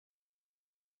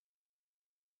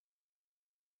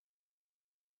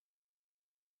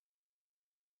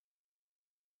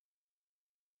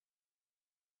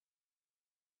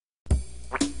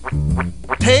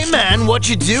Hey man, what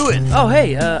you doing? Oh,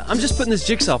 hey, I'm just putting this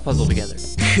jigsaw puzzle together.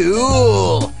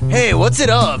 Cool. Hey, what's it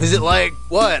of? Is it like,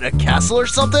 what, a castle or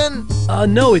something?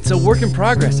 No, it's a work in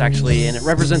progress, actually, and it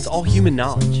represents all human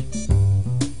knowledge.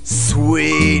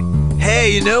 Sweet.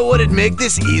 Hey, you know what'd make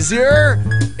this easier?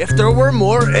 If there were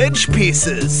more edge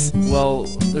pieces. Well,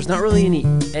 there's not really any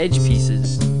edge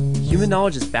pieces. Human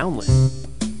knowledge is boundless.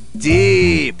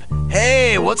 Deep.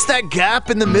 Hey, what's that gap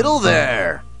in the middle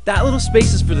there? That little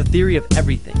space is for the theory of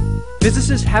everything.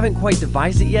 Physicists haven't quite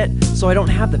devised it yet, so I don't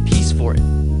have the piece for it.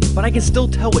 But I can still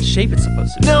tell what shape it's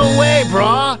supposed to be. No way,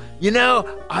 brah! You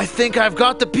know, I think I've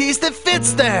got the piece that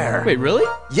fits there. Wait, really?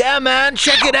 Yeah, man,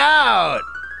 check it out.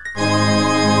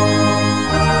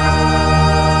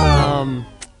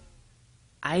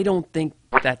 I don't think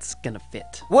that's gonna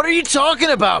fit. What are you talking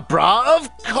about, brah? Of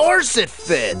course it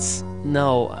fits.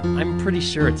 No, I'm pretty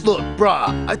sure it's... Look,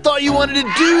 brah, I thought you wanted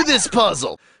to do this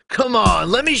puzzle. Come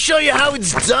on, let me show you how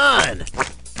it's done.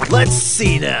 Let's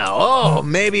see now. Oh,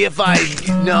 maybe if I...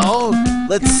 No,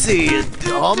 let's see.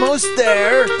 Almost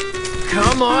there.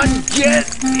 Come on,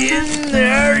 get in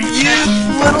there, you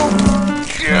little...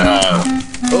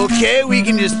 Okay, we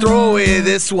can just throw away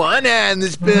this one and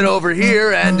this bit over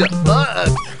here and...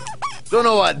 don't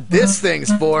know what this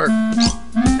thing's for.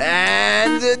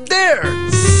 And there!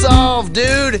 Solved,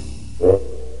 dude!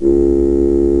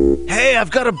 Hey,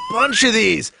 I've got a bunch of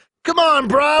these! Come on,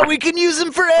 brah, we can use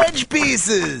them for edge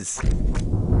pieces!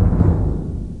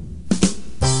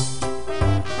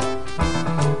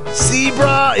 See,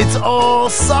 brah, it's all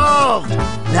solved!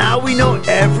 Now we know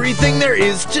everything there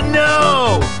is to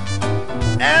know!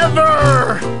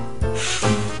 Ever!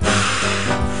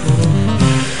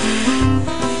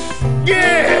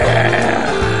 Yeah!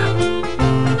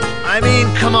 I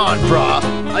mean, come on, brah.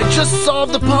 I just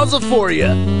solved the puzzle for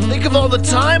you. Think of all the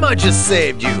time I just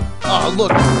saved you. Oh,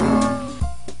 look.